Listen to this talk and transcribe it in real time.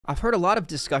I've heard a lot of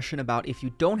discussion about if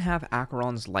you don't have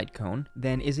ACHERON'S LIGHTCONE,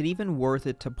 then is it even worth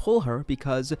it to pull her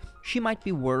because she might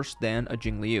be worse than a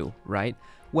Jingliu, right?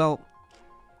 Well,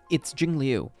 it's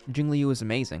Jingliu. Jingliu is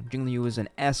amazing. Jingliu is an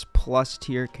S+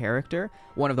 tier character.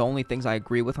 One of the only things I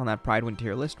agree with on that Pride Win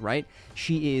tier list, right?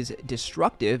 She is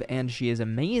destructive and she is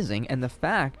amazing, and the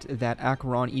fact that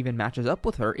Acheron even matches up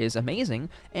with her is amazing.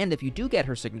 And if you do get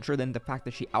her signature, then the fact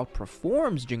that she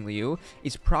outperforms Jingliu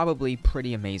is probably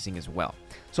pretty amazing as well.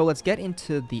 So let's get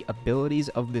into the abilities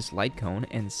of this light cone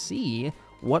and see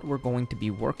what we're going to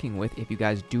be working with if you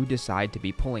guys do decide to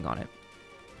be pulling on it.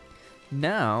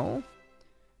 Now,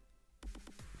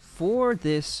 for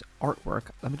this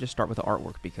artwork, let me just start with the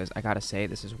artwork because I gotta say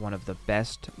this is one of the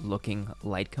best looking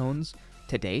light cones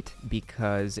to date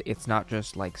because it's not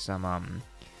just like some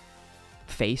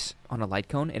face on a light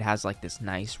cone. It has like this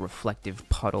nice reflective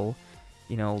puddle,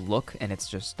 you know, look, and it's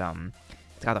just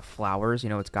it's got the flowers, you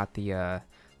know, it's got the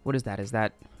what is that? Is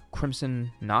that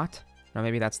Crimson Knot? Or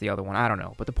maybe that's the other one. I don't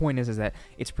know. But the point is that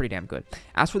it's pretty damn good.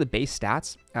 As for the base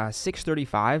stats,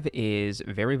 635 is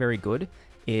very, very good.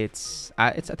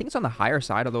 I think it's on the higher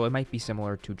side, although it might be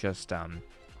similar to just,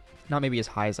 not maybe as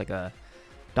high as like a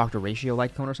Dr. Ratio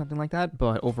light cone or something like that,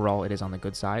 but overall it is on the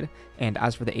good side. And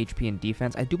as for the HP and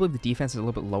defense, I do believe the defense is a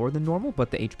little bit lower than normal,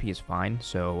 but the HP is fine,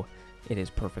 so it is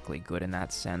perfectly good in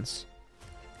that sense.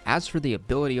 As for the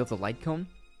ability of the light cone,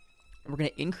 we're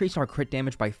going to increase our crit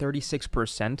damage by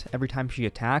 36% every time she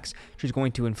attacks. She's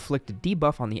going to inflict a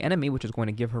debuff on the enemy, which is going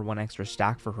to give her one extra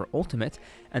stack for her ultimate.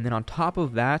 And then on top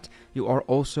of that, you are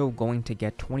also going to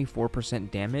get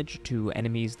 24% damage to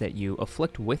enemies that you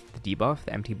afflict with the debuff,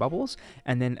 the empty bubbles,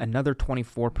 and then another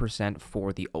 24%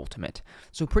 for the ultimate.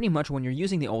 So pretty much when you're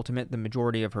using the ultimate, the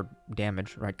majority of her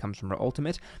damage, right, comes from her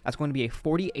ultimate. That's going to be a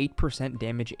 48%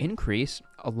 damage increase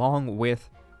along with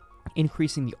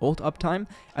increasing the ult uptime,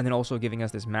 and then also giving us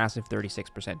this massive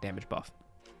 36% damage buff.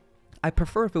 I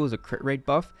prefer if it was a crit rate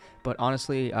buff, but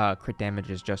honestly, crit damage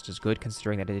is just as good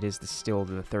considering that it is still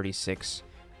the 36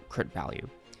 crit value,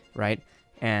 right?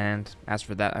 And as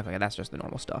for that, okay, that's just the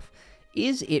normal stuff.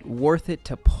 Is it worth it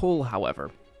to pull, however?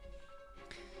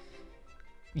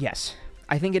 Yes,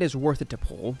 I think it is worth it to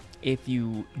pull. If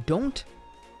you don't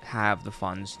have the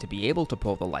funds to be able to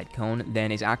pull the light cone,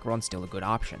 then is Acheron still a good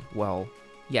option? Well,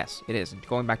 yes, it is.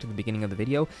 Going back to the beginning of the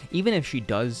video, even if she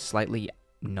does slightly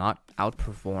not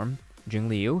outperform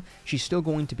Jingliu, she's still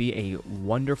going to be a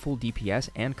wonderful DPS,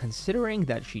 and considering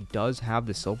that she does have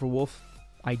the Silver Wolf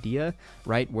idea,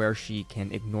 right, where she can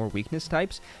ignore weakness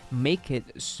types, make it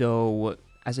so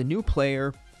as a new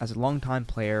player, as a long-time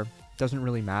player, doesn't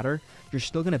really matter. You're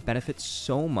still going to benefit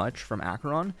so much from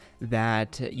Acheron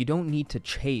that you don't need to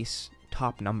chase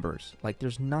top numbers. Like,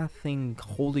 there's nothing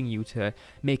holding you to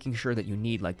making sure that you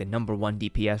need like the number 1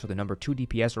 DPS or the number 2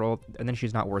 DPS or all, and then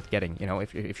she's not worth getting, you know,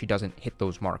 if she doesn't hit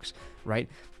those marks, right?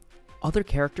 Other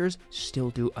characters still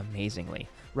do amazingly,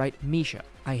 right? Misha,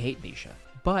 I hate Misha,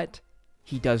 but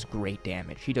he does great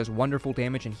damage. He does wonderful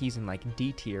damage, and he's in like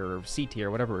D tier or C tier,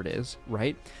 whatever it is,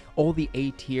 right? All the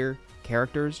A tier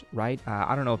characters, right?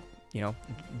 I don't know, you know,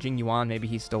 Jing Yuan, maybe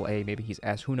he's still A, maybe he's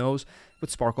S, who knows? With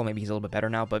Sparkle, maybe he's a little bit better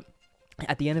now, but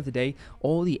at the end of the day,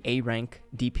 all the A-rank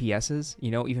DPSs,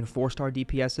 you know, even 4-star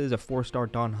DPSs, a 4-star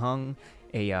Dan Heng,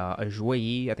 a Zhui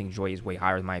Yi, I think Zhui Yi is way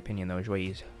higher in my opinion, though. Zhui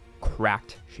Yi is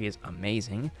cracked. She is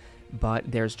amazing. But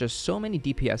there's just so many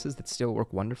DPSs that still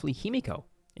work wonderfully. Himiko,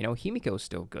 you know, Himiko is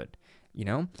still good, you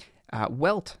know.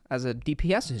 Welt as a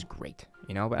DPS is great,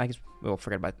 you know, but I guess we'll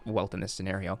forget about Welt in this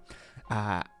scenario.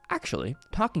 Actually,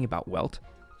 talking about Welt,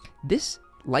 this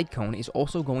light cone is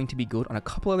also going to be good on a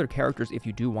couple other characters if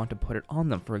you do want to put it on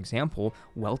them. For example,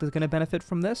 Welt is going to benefit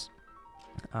from this.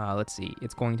 Let's see,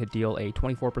 it's going to deal a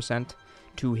 24%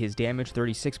 to his damage,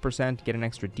 36%, get an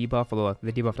extra debuff, although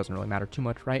the debuff doesn't really matter too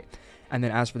much, right? And then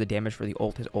as for the damage for the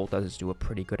ult, his ult does do a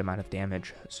pretty good amount of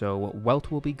damage. So Welt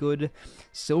will be good.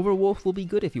 Silver Wolf will be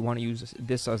good if you want to use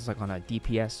this as like on a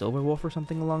DPS Silver Wolf or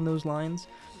something along those lines.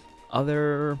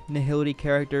 Other Nihility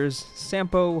characters,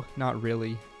 Sampo, not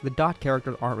really. The dot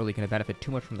characters aren't really going to benefit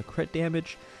too much from the crit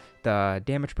damage. The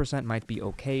damage percent might be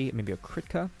okay. Maybe a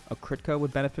Kritka. A Kritka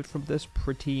would benefit from this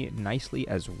pretty nicely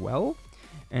as well.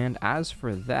 And as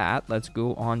for that, let's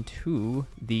go on to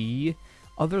the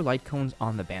other light cones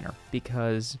on the banner.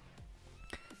 Because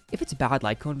if it's a bad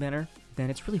light cone banner, then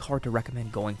it's really hard to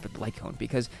recommend going for the light cone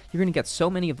because you're going to get so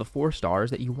many of the 4 stars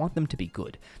that you want them to be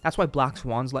good. That's why Black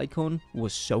Swan's light cone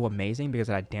was so amazing, because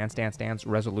it had Dance Dance Dance,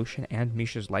 Resolution, and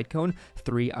Misha's light cone.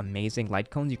 3 amazing light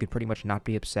cones. You could pretty much not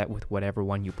be upset with whatever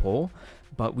one you pull.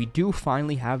 But we do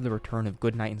finally have the return of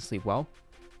Good Night and Sleep Well.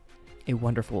 a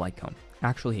wonderful light cone.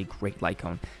 Actually a great light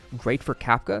cone. Great for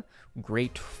Kafka,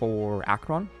 great for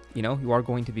Acheron. You know, you are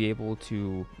going to be able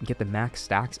to get the max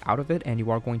stacks out of it, and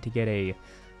you are going to get I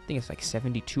think it's like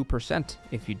 72%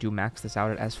 if you do max this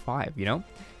out at S5, you know?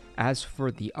 As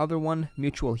for the other one,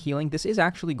 Mutual Healing, this is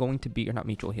actually going to be, or not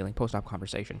Mutual Healing, Post-Op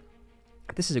Conversation.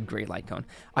 This is a great light cone.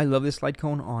 I love this light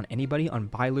cone on anybody, on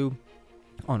Bailu,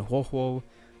 on Huohuo,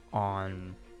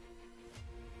 on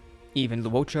even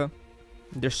Luocha.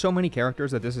 There's so many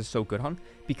characters that this is so good on,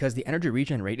 because the energy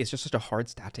regen rate is just such a hard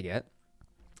stat to get.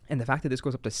 And the fact that this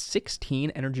goes up to 16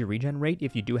 energy regen rate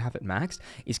if you do have it maxed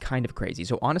is kind of crazy.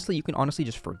 So honestly, you can honestly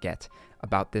just forget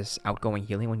about this outgoing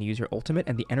healing when you use your ultimate,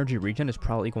 and the energy regen is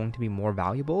probably going to be more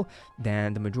valuable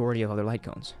than the majority of other light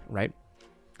cones, right?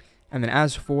 And then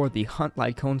as for the Hunt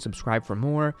light cone, subscribe for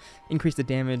more. Increase the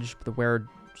damage, the wearer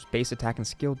base attack and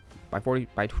skill by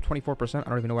 24%. I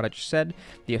don't even know what I just said.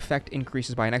 The effect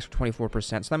increases by an extra 24%.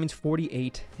 So that means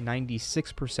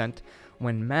 96%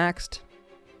 when maxed.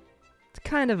 It's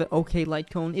kind of an okay light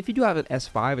cone. If you do have an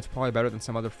S5, it's probably better than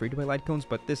some other free-to-play light cones,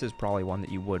 but this is probably one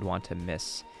that you would want to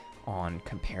miss on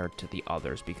compared to the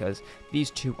others, because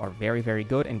these two are very, very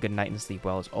good, and Good Night and Sleep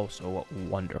Well is also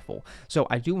wonderful. So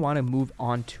I do want to move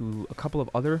on to a couple of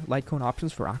other light cone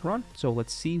options for Acheron, so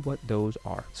let's see what those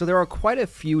are. So there are quite a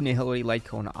few Nihility light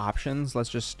cone options. Let's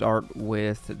just start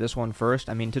with this one first.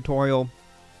 I mean, Tutorial,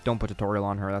 don't put Tutorial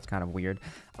on her, that's kind of weird.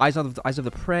 Eyes of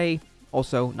the Prey,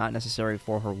 also not necessary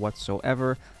for her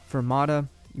whatsoever. For Mata,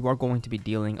 you are going to be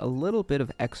dealing a little bit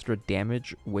of extra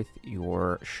damage with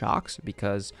your shocks,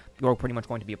 because you are pretty much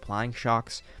going to be applying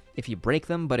shocks if you break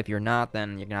them, but if you're not,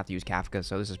 then you're going to have to use Kafka,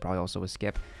 so this is probably also a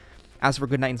skip. As for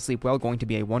Good Night and Sleep Well, going to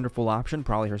be a wonderful option,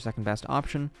 probably her second best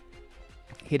option.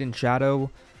 Hidden Shadow,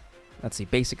 let's see,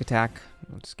 basic attack,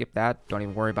 let's skip that, don't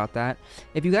even worry about that.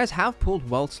 If you guys have pulled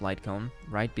Welt's Light Cone,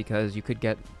 right, because you could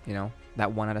get, you know,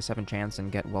 that 1 out of 7 chance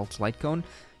and get Welt's Light Cone,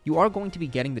 you are going to be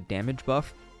getting the damage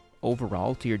buff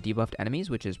overall to your debuffed enemies,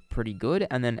 which is pretty good.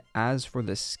 And then as for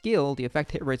the skill, the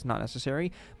effect hit rate's not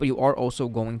necessary, but you are also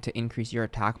going to increase your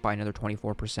attack by another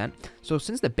 24%. So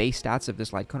since the base stats of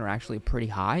this light cone are actually pretty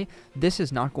high, this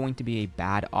is not going to be a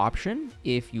bad option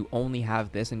if you only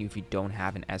have this and if you don't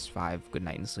have an S5 Good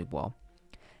Night and Sleep Well.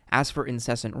 As for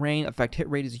Incessant Rain, effect hit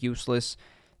rate is useless.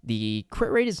 The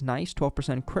crit rate is nice,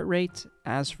 12% crit rate.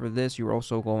 As for this, you're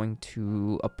also going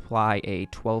to apply a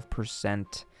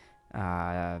 12%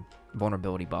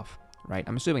 vulnerability buff, right?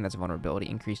 I'm assuming that's a vulnerability,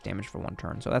 increased damage for 1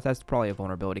 turn. So that's probably a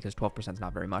vulnerability, because 12% is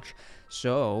not very much.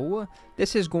 So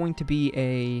this is going to be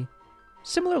a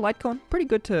similar light cone, pretty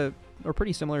good to, or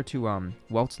pretty similar to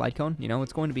Welt's light cone. You know,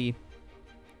 it's going to be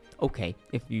okay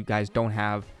if you guys don't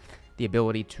have the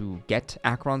ability to get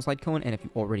Acheron's light cone, and if you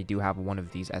already do have one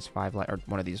of these S5 light, or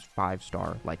one of these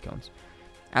 5-star light cones.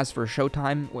 As for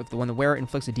Showtime, when the wearer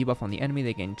inflicts a debuff on the enemy,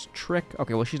 they gain Trick.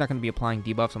 Okay, well, she's not going to be applying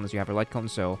debuffs unless you have her light cone,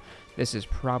 so this is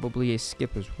probably a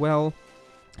skip as well.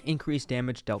 Increased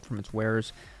damage dealt from its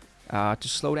wearers. To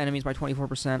slow enemies by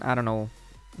 24%, I don't know,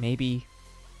 maybe.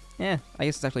 I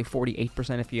guess it's actually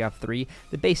 48% if you have 3.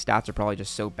 The base stats are probably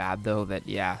just so bad, though, that,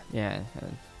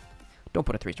 don't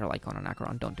put a 3-star light cone on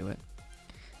Acheron, don't do it.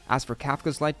 As for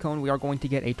Kafka's Light Cone, we are going to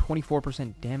get a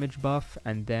 24% damage buff,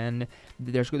 and then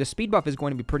the speed buff is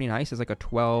going to be pretty nice. It's like a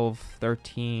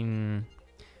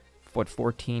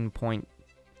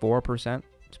 14.4%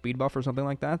 speed buff or something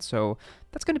like that, so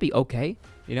that's going to be okay,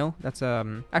 you know? That's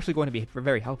actually going to be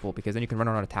very helpful, because then you can run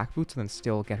around attack boots and then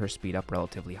still get her speed up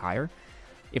relatively higher.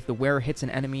 If the wearer hits an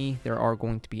enemy, they are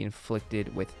going to be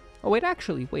inflicted with... Oh, wait,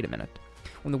 actually, wait a minute.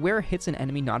 When the wearer hits an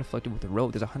enemy not afflicted with a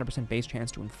road, there's a 100% base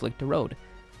chance to inflict a road.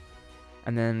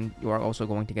 And then you are also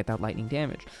going to get that lightning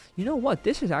damage. You know what?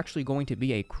 This is actually going to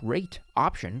be a great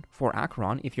option for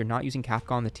Acheron if you're not using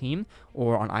Kafka on the team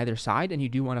or on either side, and you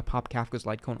do want to pop Kafka's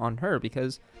Light Cone on her,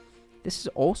 because this is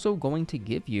also going to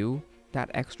give you that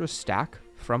extra stack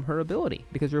from her ability,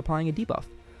 because you're applying a debuff.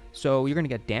 So you're going to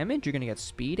get damage, you're going to get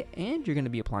speed, and you're going to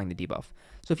be applying the debuff.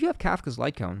 So if you have Kafka's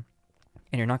Light Cone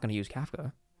and you're not going to use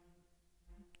Kafka,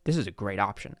 this is a great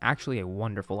option. Actually, a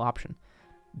wonderful option.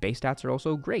 Base stats are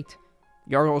also great.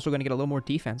 You're also going to get a little more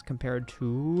defense compared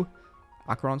to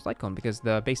Acheron's Light Cone, because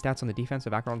the base stats on the defense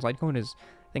of Acheron's Light Cone is,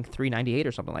 I think, 398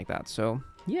 or something like that. So,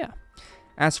 yeah.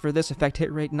 As for this, effect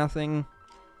hit rate, nothing.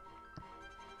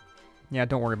 Yeah,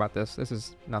 don't worry about this. This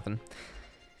is nothing.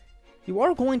 You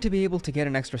are going to be able to get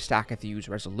an extra stack if you use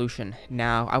Resolution.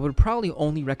 Now, I would probably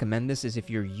only recommend this is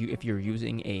if you're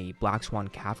using a Black Swan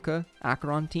Kafka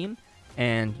Acheron team,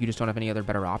 and you just don't have any other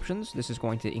better options. This is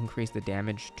going to increase the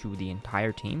damage to the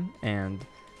entire team, and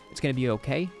it's going to be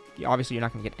okay. Obviously, you're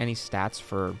not going to get any stats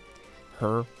for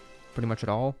her pretty much at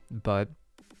all, but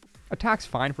Attack's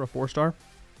fine for a 4-star.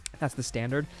 That's the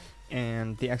standard.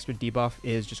 And the extra debuff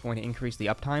is just going to increase the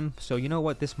uptime. So you know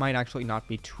what? This might actually not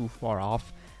be too far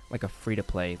off like a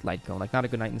free-to-play light cone. Like not a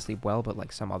good night and sleep well, but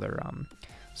like some other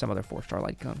 4-star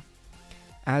light cone.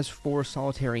 As for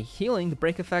solitary healing, the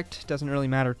break effect doesn't really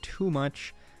matter too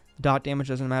much. Dot damage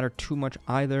doesn't matter too much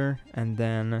either. And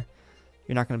then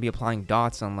you're not going to be applying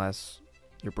dots unless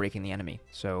you're breaking the enemy.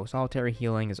 So solitary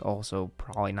healing is also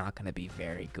probably not going to be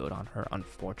very good on her,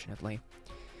 unfortunately.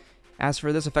 As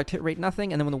for this effect, hit rate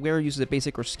nothing, and then when the wearer uses a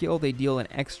basic or skill, they deal an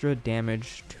extra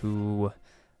damage to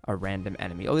a random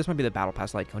enemy. Oh, this might be the Battle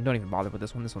Pass Light Cone. Don't even bother with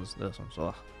this one. This one's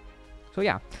ugh. So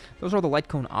yeah, those are the Light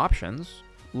Cone options.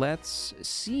 Let's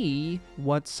see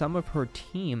what some of her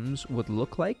teams would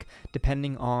look like,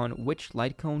 depending on which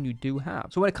Light Cone you do have.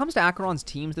 So when it comes to Acheron's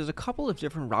teams, there's a couple of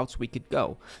different routes we could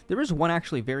go. There is one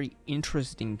actually very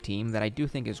interesting team that I do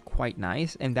think is quite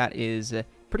nice, and that is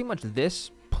pretty much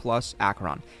this plus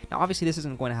Acheron. Now obviously this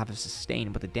isn't going to have a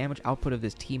sustain, but the damage output of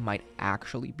this team might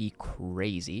actually be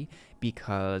crazy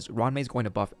because Ranmei is going to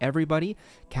buff everybody,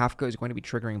 Kafka is going to be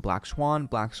triggering Black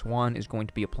Swan is going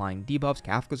to be applying debuffs,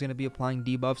 Kafka is going to be applying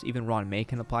debuffs, even Ranmei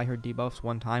can apply her debuffs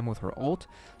one time with her ult,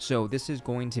 so this is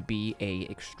going to be a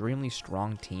extremely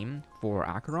strong team for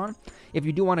Acheron. If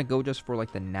you do want to go just for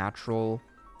like the natural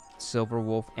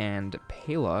Silverwolf and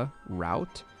Pela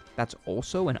route, that's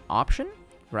also an option.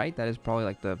 Right? That is probably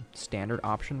like the standard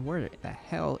option. Where the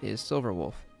hell is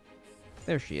Silverwolf?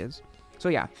 There she is. So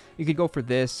yeah, you could go for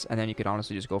this, and then you could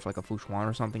honestly just go for like a Fushuan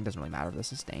or something. Doesn't really matter for the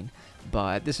sustain.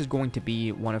 But this is going to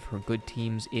be one of her good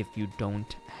teams if you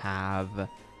don't have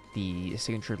the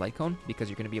signature light cone, because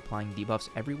you're going to be applying debuffs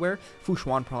everywhere.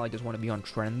 Fushuan probably does want to be on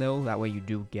trend though. That way you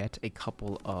do get a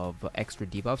couple of extra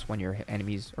debuffs when your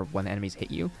enemies, or when the enemies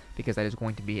hit you, because that is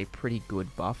going to be a pretty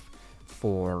good buff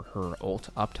for her ult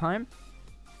uptime.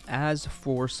 As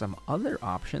for some other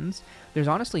options, there's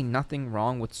honestly nothing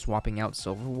wrong with swapping out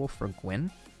Silverwolf for Gwyn,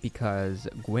 because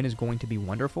Gwyn is going to be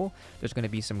wonderful. There's going to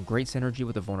be some great synergy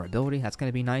with the vulnerability. That's going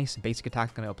to be nice. Basic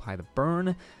attack's going to apply the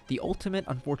burn. The ultimate,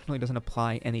 unfortunately, doesn't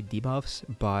apply any debuffs,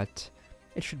 but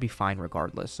it should be fine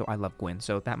regardless. So I love Gwyn,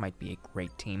 so that might be a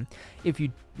great team. If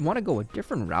you want to go a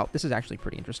different route, this is actually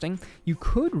pretty interesting. You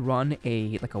could run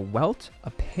a Welt, a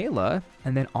Pela,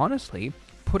 and then honestly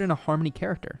put in a Harmony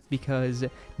character, because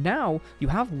now you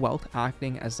have Welt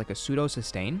acting as like a pseudo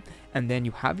sustain, and then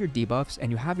you have your debuffs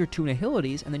and you have your 2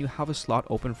 nihilities, and then you have a slot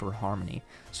open for Harmony.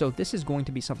 So this is going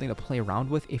to be something to play around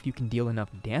with if you can deal enough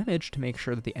damage to make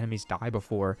sure that the enemies die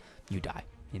before you die,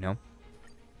 you know?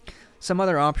 Some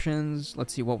other options,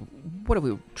 let's see, what have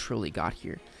we truly got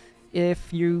here?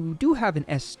 If you do have an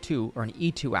S2 or an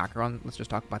E2 Acheron, let's just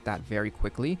talk about that very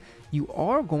quickly, you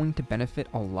are going to benefit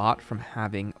a lot from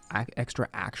having extra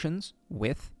actions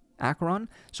with Acheron.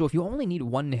 So if you only need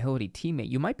one Nihility teammate,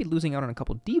 you might be losing out on a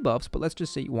couple debuffs, but let's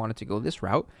just say you wanted to go this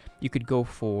route. You could go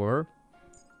for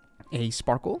a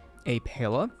Sparkle, a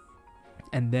Pela,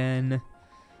 and then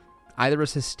either a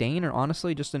sustain or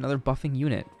honestly just another buffing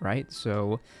unit, right?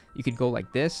 So you could go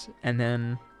like this, and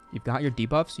then you've got your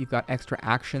debuffs, you've got extra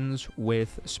actions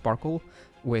with Sparkle,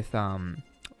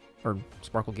 or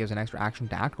Sparkle gives an extra action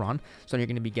to Acheron, so you're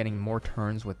going to be getting more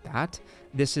turns with that.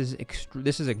 This is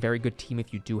a very good team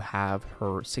if you do have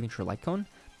her signature light cone,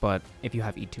 but if you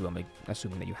have E2, I'm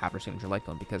assuming that you have her signature light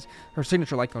cone, because her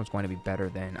signature light cone is going to be better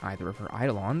than either of her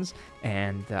Eidolons,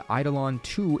 and the Eidolon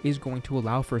 2 is going to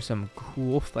allow for some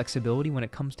cool flexibility when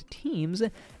it comes to teams,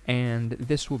 and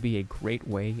this will be a great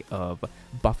way of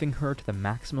buffing her to the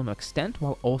maximum extent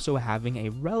while also having a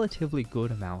relatively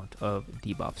good amount of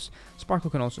debuffs.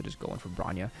 Sparkle can also just go in for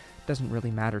Bronya. Doesn't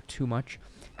really matter too much.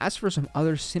 As for some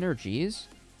other synergies,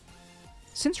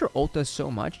 since your ult does so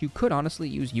much, you could honestly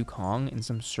use Yukong in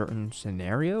some certain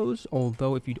scenarios,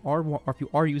 although if you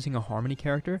are using a Harmony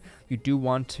character, you do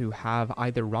want to have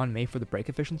either Ranmei for the break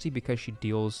efficiency, because she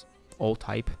deals ult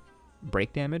type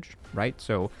break damage, right?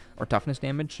 So, or toughness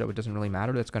damage, so it doesn't really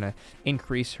matter. That's going to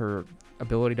increase her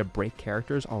ability to break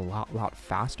characters a lot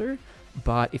faster.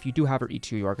 But if you do have her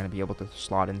E2, you are going to be able to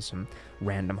slot in some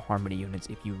random Harmony units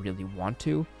if you really want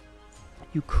to.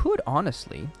 You could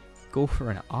honestly go for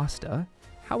an Asta.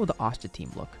 How would the Asta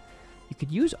team look? You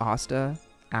could use Asta,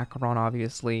 Acheron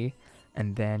obviously,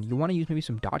 and then you want to use maybe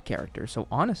some dot characters. So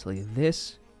honestly,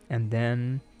 this, and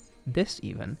then this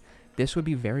even. This would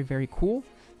be very cool.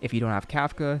 If you don't have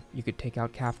Kafka, you could take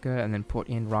out Kafka and then put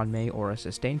in Ranmei or a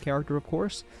sustain character, of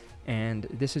course. And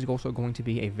this is also going to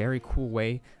be a very cool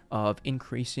way of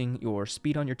increasing your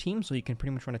speed on your team, so you can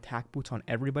pretty much run attack boots on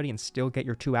everybody and still get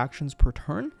your 2 actions per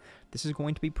turn. This is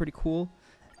going to be pretty cool.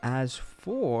 As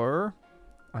for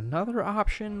another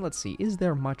option, let's see, is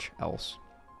there much else?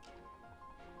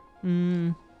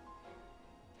 there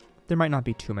might not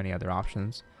be too many other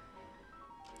options.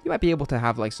 You might be able to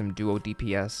have like some duo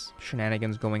DPS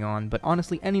shenanigans going on, but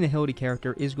honestly, any Nihility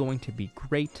character is going to be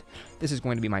great. This is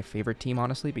going to be my favorite team,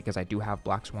 honestly, because I do have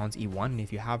Black Swan's E1, and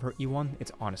if you have her E1,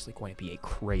 it's honestly going to be a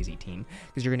crazy team,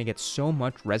 because you're going to get so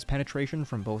much res penetration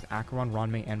from both Acheron,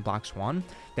 Ranmei, and Black Swan,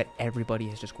 that everybody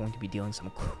is just going to be dealing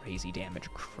some crazy damage,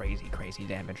 crazy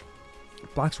damage.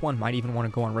 Black Swan might even want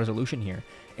to go on Resolution here,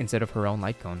 instead of her own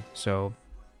Light Cone, so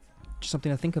just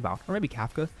something to think about. Or maybe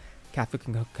Kafka.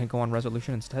 Kafka can go on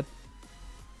Resolution instead.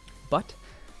 But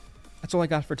that's all I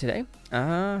got for today.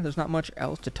 There's not much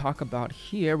else to talk about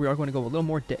here. We are going to go a little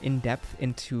more in depth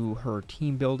into her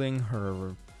team building,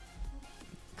 her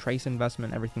trace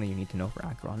investment, everything that you need to know for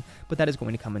Acheron. But that is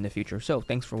going to come in the future. So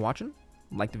thanks for watching.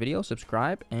 Like the video,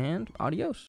 subscribe, and adios.